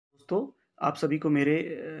दोस्तों, आप सभी को मेरे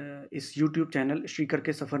इस यूट्यूब चैनल श्रीकर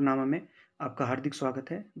के सफ़रनामा में आपका हार्दिक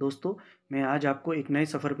स्वागत है। दोस्तों, मैं आज आपको एक नए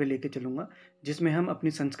सफ़र पे लेके चलूँगा, जिसमें हम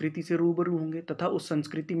अपनी संस्कृति से रूबरू होंगे तथा उस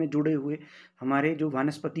संस्कृति में जुड़े हुए हमारे जो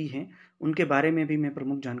वनस्पति हैं, उनके बारे में भी मैं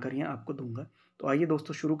प्रमुख जानकारियाँ आपको दूँगा। तो आइए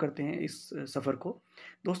दोस्तों, शुरू करते हैं इस सफ़र को।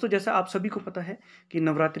 दोस्तों, जैसा आप सभी को पता है कि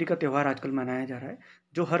नवरात्रि का त्यौहार आजकल मनाया जा रहा है,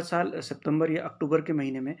 जो हर साल सितंबर या अक्टूबर के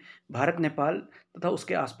महीने में भारत, नेपाल तथा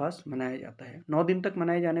उसके आसपास मनाया जाता है। 9 दिन तक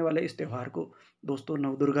मनाए जाने वाले इस त्यौहार को दोस्तों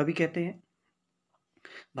नवदुर्गा भी कहते हैं।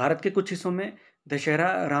 भारत के कुछ हिस्सों में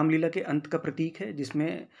दशहरा रामलीला के अंत का प्रतीक है,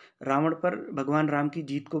 जिसमें रावण पर भगवान राम की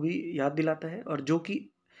जीत को भी याद दिलाता है, और जो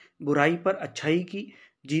कि बुराई पर अच्छाई की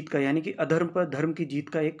जीत का, यानी कि अधर्म पर धर्म की जीत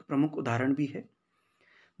का एक प्रमुख उदाहरण भी है।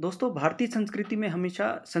 दोस्तों, भारतीय संस्कृति में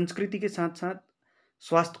हमेशा संस्कृति के साथ साथ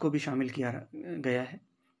स्वास्थ्य को भी शामिल किया गया है,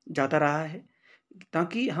 जाता रहा है,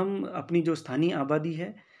 ताकि हम अपनी जो स्थानीय आबादी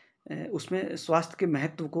है उसमें स्वास्थ्य के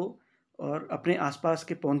महत्व को और अपने आसपास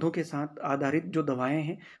के पौधों के साथ आधारित जो दवाएं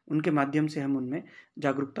हैं, उनके माध्यम से हम उनमें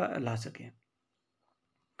जागरूकता ला सकें।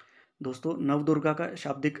 दोस्तों, नवदुर्गा का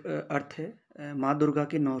शाब्दिक अर्थ है माँ दुर्गा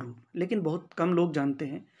के 9 रूप, लेकिन बहुत कम लोग जानते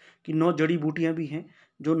हैं कि 9 जड़ी बूटियां भी हैं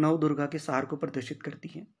जो नवदुर्गा के सार को प्रदर्शित करती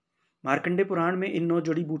हैं। मार्कंडेय पुराण में इन 9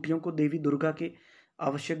 जड़ी बूटियों को देवी दुर्गा के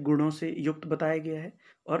आवश्यक गुणों से युक्त बताया गया है,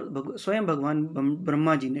 और स्वयं भगवान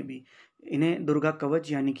ब्रह्मा जी ने भी इन्हें दुर्गा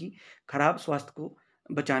कवच, यानी कि खराब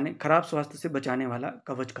स्वास्थ्य से बचाने वाला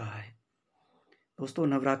कवच कहा है। दोस्तों,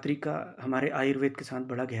 नवरात्रि का हमारे आयुर्वेद के साथ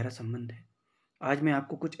बड़ा गहरा संबंध है। आज मैं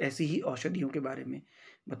आपको कुछ ऐसी ही औषधियों के बारे में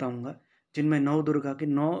बताऊंगा जिनमें नवदुर्गा के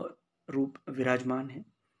 9 रूप विराजमान हैं।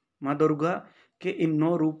 माँ दुर्गा के इन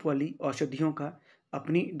 9 रूप वाली औषधियों का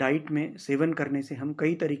अपनी डाइट में सेवन करने से हम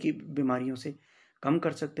कई तरह की बीमारियों से कम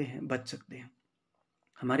कर सकते हैं, बच सकते हैं।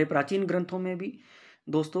 हमारे प्राचीन ग्रंथों में भी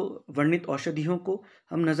दोस्तों वर्णित औषधियों को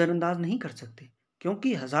हम नज़रअंदाज नहीं कर सकते,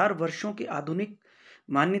 क्योंकि हजार वर्षों की आधुनिक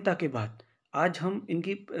मान्यता के बाद आज हम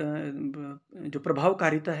इनकी जो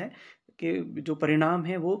प्रभावकारिता है के जो परिणाम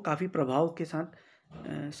है वो काफ़ी प्रभाव के साथ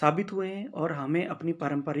साबित हुए हैं, और हमें अपनी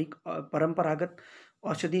परंपरागत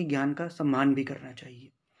औषधि ज्ञान का सम्मान भी करना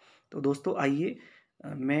चाहिए। तो दोस्तों, आइए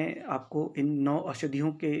मैं आपको इन 9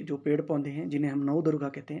 औषधियों के जो पेड़ पौधे हैं, जिन्हें हम नवदुर्गा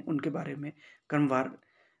कहते हैं, उनके बारे में क्रमवार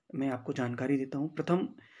मैं आपको जानकारी देता हूँ। प्रथम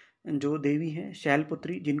जो देवी हैं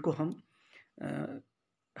शैलपुत्री, जिनको हम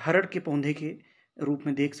हरड़ के पौधे के रूप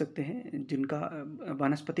में देख सकते हैं, जिनका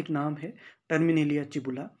वानस्पतिक नाम है टर्मिनेलिया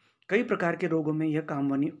चिबुला। कई प्रकार के रोगों में यह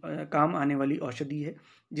काम आने वाली औषधि है,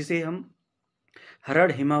 जिसे हम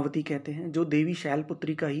हरड़ हेमावती कहते हैं, जो देवी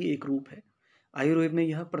शैलपुत्री का ही एक रूप है। आयुर्वेद में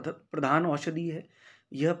यह प्रधान औषधि है।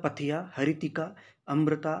 यह पथिया, हरितिका,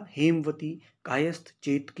 अमृता, हेमवती, कायस्थ,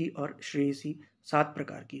 चेतकी और श्रेयसी 7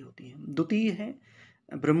 प्रकार की होती हैं। द्वितीय है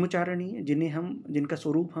ब्रह्मचारिणी, जिनका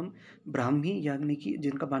स्वरूप हम ब्राह्मी, यानी कि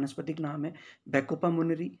जिनका वानस्पतिक नाम है बैकोपा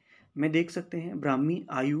मुन्निeri में देख सकते हैं। ब्राह्मी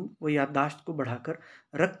आयु व याददाश्त को बढ़ाकर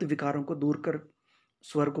रक्त विकारों को दूर कर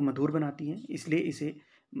स्वर को मधुर बनाती हैं, इसलिए इसे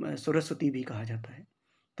सरस्वती भी कहा जाता है।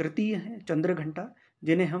 तृतीय है चंद्रघंटा,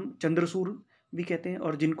 जिन्हें हम चंद्रसूर भी कहते हैं,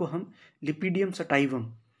 और जिनको हम लिपिडियम सटाइवम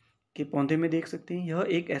के पौधे में देख सकते हैं। यह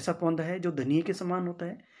एक ऐसा पौधा है जो धनिये के समान होता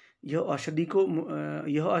है। यह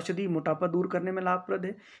औषधि मोटापा दूर करने में लाभप्रद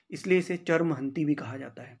है, इसलिए इसे चर्महंती भी कहा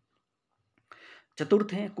जाता है।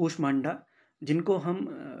 चतुर्थ हैं कुष्मांडा,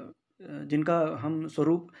 जिनका हम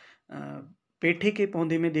स्वरूप पेठे के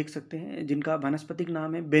पौधे में देख सकते हैं, जिनका वानस्पतिक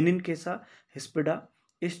नाम है बेनिन केसा हिस्पिडा।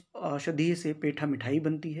 इस औषधि से पेठा मिठाई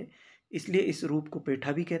बनती है, इसलिए इस रूप को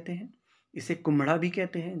पेठा भी कहते हैं। इसे कुम्हड़ा भी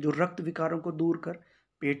कहते हैं, जो रक्त विकारों को दूर कर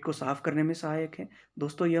पेट को साफ करने में सहायक है।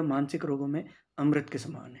 दोस्तों, यह मानसिक रोगों में अमृत के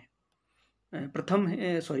समान है।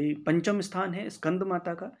 पंचम स्थान है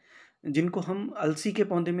स्कंदमाता का, जिनको हम अलसी के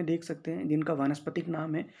पौधे में देख सकते हैं, जिनका वानस्पतिक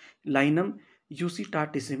नाम है लाइनम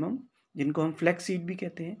यूसिटाटिसिमम, जिनको हम फ्लैक्स सीड भी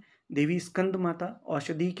कहते हैं। देवी स्कंदमाता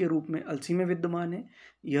औषधि के रूप में अलसी में विद्यमान है।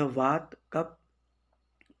 यह वात, कफ,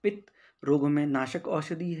 पित्त रोगों में नाशक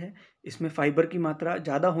औषधि है। इसमें फाइबर की मात्रा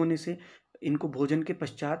ज़्यादा होने से इनको भोजन के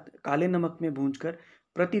पश्चात काले नमक में भूंजकर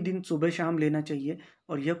प्रतिदिन सुबह शाम लेना चाहिए,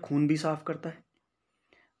 और यह खून भी साफ करता है।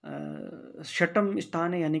 छठम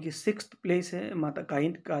स्थान है, यानी कि 6th प्लेस है माता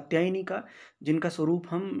कात्यायनी का, जिनका स्वरूप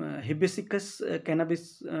हम हिबिस्कस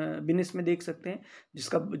कैनाबिस में देख सकते हैं,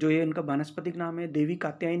 जिसका जो ये उनका वानस्पतिक नाम है। देवी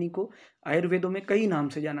कात्यायनी को आयुर्वेदों में कई नाम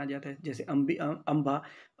से जाना जाता है, जैसे अम्बा,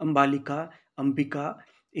 अम्बालिका, अंबिका।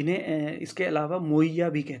 इन्हें इसके अलावा मोइया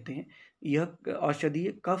भी कहते हैं। यह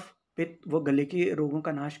औषधि कफ, पित्त व गले के रोगों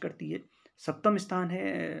का नाश करती है। सप्तम स्थान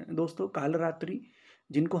है दोस्तों कालरात्रि,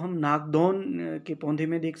 जिनको हम नागदौन के पौधे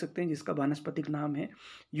में देख सकते हैं, जिसका वानस्पतिक नाम है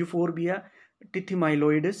यूफोर्बिया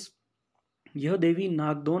टिथिमाइलोइडिस। यह देवी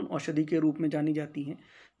नागदौन औषधि के रूप में जानी जाती हैं।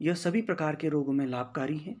 यह सभी प्रकार के रोगों में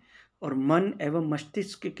लाभकारी है और मन एवं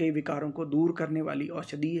मस्तिष्क के विकारों को दूर करने वाली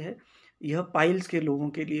औषधि है। यह पाइल्स के रोगों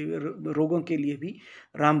के लिए भी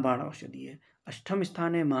रामबाण औषधि है। अष्टम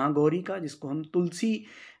स्थान है महागौरी का, जिसको हम तुलसी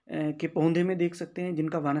के पौधे में देख सकते हैं,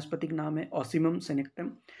 जिनका वानस्पतिक नाम है ऑसिमम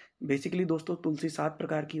सेनेक्टम। बेसिकली दोस्तों तुलसी 7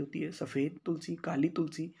 प्रकार की होती है: सफ़ेद तुलसी, काली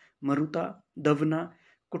तुलसी, मरुता, दवना,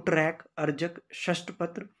 कुटरैक, अर्जक,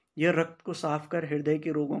 षष्ठपत्र। यह रक्त को साफ कर हृदय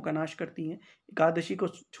के रोगों का नाश करती हैं। एकादशी को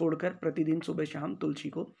छोड़कर प्रतिदिन सुबह शाम तुलसी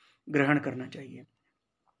को ग्रहण करना चाहिए।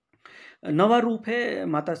 नवा रूप है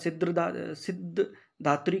माता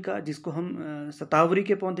सिद्धदात्री का, जिसको हम शतावरी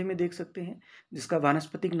के पौधे में देख सकते हैं, जिसका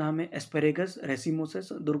वानस्पतिक नाम है एस्पेरेगस रेसिमोसस।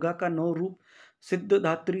 दुर्गा का नौ रूप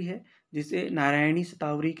सिद्धदात्री है, जिसे नारायणी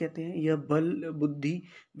शतावरी कहते हैं। यह बल, बुद्धि,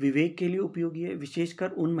 विवेक के लिए उपयोगी है,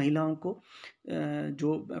 विशेषकर उन महिलाओं को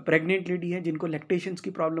जो प्रेग्नेंट लेडी है, जिनको लैक्टेशंस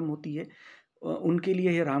की प्रॉब्लम होती है, उनके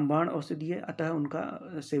लिए यह रामबाण औषधि है, अतः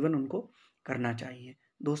उनका सेवन उनको करना चाहिए।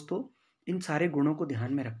 दोस्तों इन सारे गुणों को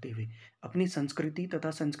ध्यान में रखते हुए अपनी संस्कृति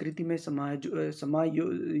तथा संस्कृति में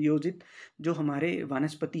समायोजित जो हमारे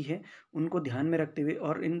वानस्पति है उनको ध्यान में रखते हुए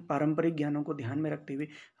और इन पारंपरिक ज्ञानों को ध्यान में रखते हुए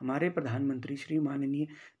हमारे प्रधानमंत्री श्री माननीय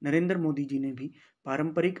नरेंद्र मोदी जी ने भी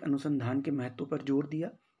पारंपरिक अनुसंधान के महत्व पर जोर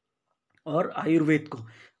दिया और आयुर्वेद को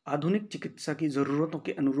आधुनिक चिकित्सा की ज़रूरतों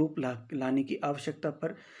के अनुरूप लाने की आवश्यकता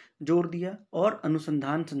पर जोर दिया और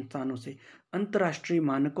अनुसंधान संस्थानों से अंतर्राष्ट्रीय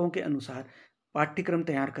मानकों के अनुसार पाठ्यक्रम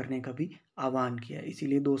तैयार करने का भी आह्वान किया।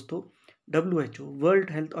 इसीलिए दोस्तों WHO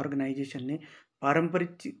वर्ल्ड हेल्थ ऑर्गेनाइजेशन ने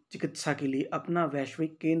पारंपरिक चिकित्सा के लिए अपना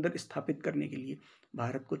वैश्विक केंद्र स्थापित करने के लिए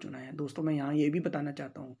भारत को चुना है। दोस्तों मैं यहाँ ये भी बताना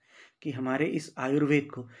चाहता हूँ कि हमारे इस आयुर्वेद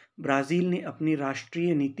को ब्राज़ील ने अपनी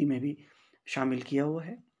राष्ट्रीय नीति में भी शामिल किया हुआ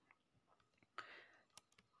है।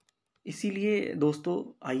 इसीलिए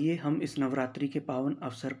दोस्तों आइए हम इस नवरात्रि के पावन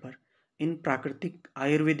अवसर पर इन प्राकृतिक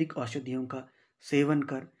आयुर्वेदिक औषधियों का सेवन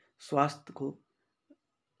कर स्वास्थ्य को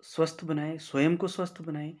स्वस्थ बनाएं, स्वयं को स्वस्थ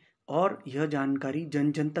बनाएं और यह जानकारी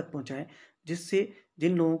जन जन तक पहुंचाएं, जिससे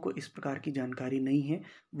जिन लोगों को इस प्रकार की जानकारी नहीं है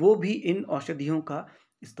वो भी इन औषधियों का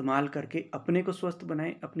इस्तेमाल करके अपने को स्वस्थ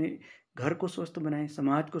बनाएं, अपने घर को स्वस्थ बनाएं,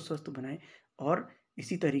 समाज को स्वस्थ बनाएं और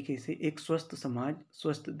इसी तरीके से एक स्वस्थ समाज,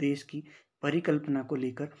 स्वस्थ देश की परिकल्पना को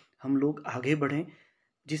लेकर हम लोग आगे बढ़ें,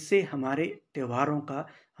 जिससे हमारे त्योहारों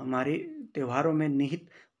में निहित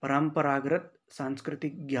परंपरागत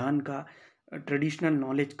सांस्कृतिक ज्ञान का, ट्रेडिशनल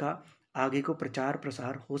नॉलेज का आगे को प्रचार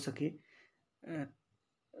प्रसार हो सके।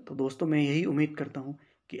 तो दोस्तों मैं यही उम्मीद करता हूँ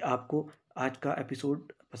कि आपको आज का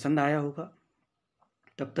एपिसोड पसंद आया होगा।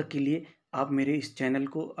 तब तक के लिए आप मेरे इस चैनल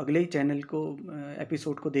को, अगले चैनल को,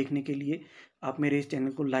 एपिसोड को देखने के लिए आप मेरे इस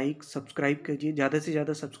चैनल को लाइक सब्सक्राइब कीजिए, ज़्यादा से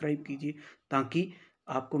ज़्यादा सब्सक्राइब कीजिए ताकि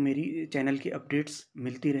आपको मेरी चैनल की अपडेट्स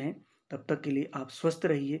मिलती रहें। तब तक के लिए आप स्वस्थ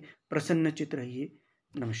रहिए, प्रसन्नचित्त रहिए।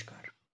 नमस्कार।